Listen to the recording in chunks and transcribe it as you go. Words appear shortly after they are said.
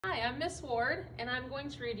Hi, I'm Miss Ward, and I'm going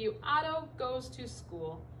to read you Otto Goes to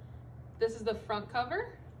School. This is the front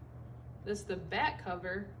cover, this is the back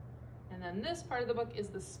cover, and then this part of the book is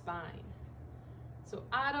the spine. So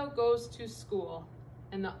Otto Goes to School,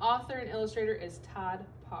 and the author and illustrator is Todd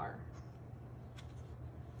Parr.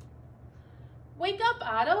 Wake up,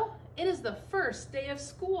 Otto! It is the first day of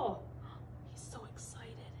school. He's so excited.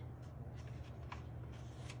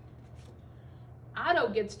 Otto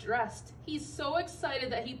gets dressed. He's so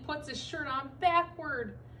excited that he puts his shirt on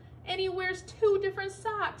backward, and he wears 2 different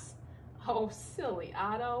socks. Oh, silly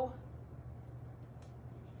Otto.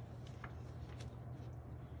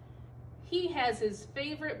 He has his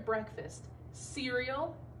favorite breakfast,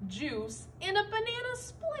 cereal, juice, and a banana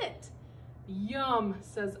split. Yum,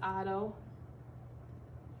 says Otto.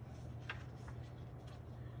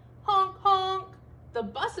 Honk, honk. The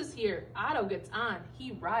bus is here. Otto gets on.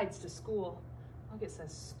 He rides to school. Look, it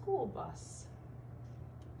says school bus.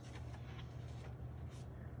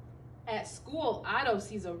 At school, Otto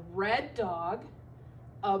sees a red dog,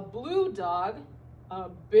 a blue dog, a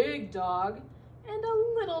big dog, and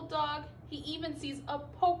a little dog. He even sees a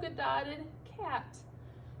polka-dotted cat.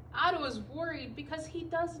 Otto is worried because he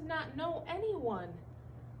does not know anyone.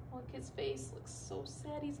 Look, his face looks so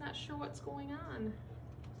sad. He's not sure what's going on.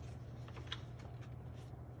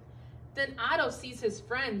 Then Otto sees his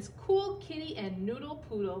friends, Cool Kitty and Noodle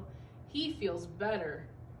Poodle. He feels better.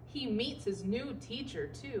 He meets his new teacher,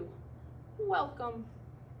 too. Welcome.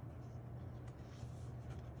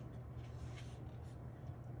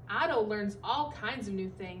 Otto learns all kinds of new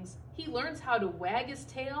things. He learns how to wag his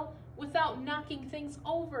tail without knocking things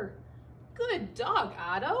over. Good dog,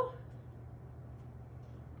 Otto.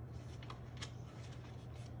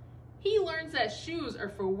 He learns that shoes are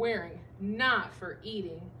for wearing, not for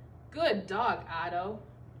eating. Good dog, Otto.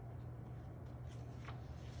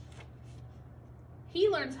 He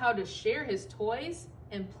learns how to share his toys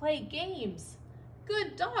and play games.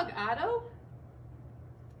 Good dog, Otto.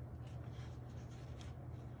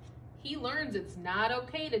 He learns it's not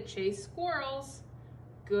okay to chase squirrels.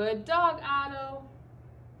 Good dog, Otto.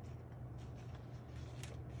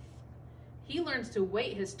 He learns to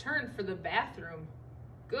wait his turn for the bathroom.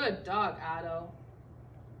 Good dog, Otto.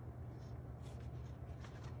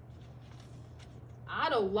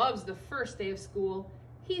 Otto loves the first day of school.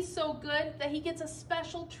 He's so good that he gets a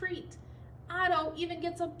special treat. Otto even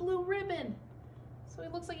gets a blue ribbon. So he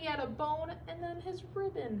looks like he had a bone and then his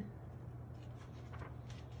ribbon.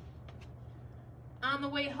 On the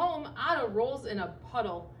way home, Otto rolls in a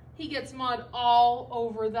puddle. He gets mud all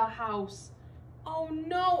over the house. Oh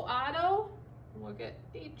no, Otto. Look at,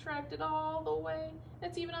 he tracked it all the way.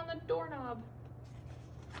 It's even on the doorknob.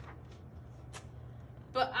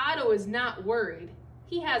 But Otto is not worried.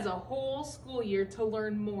 He has a whole school year to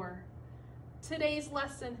learn more. Today's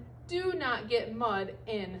lesson, do not get mud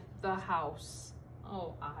in the house.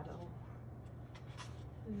 Oh, Otto.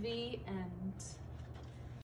 The end.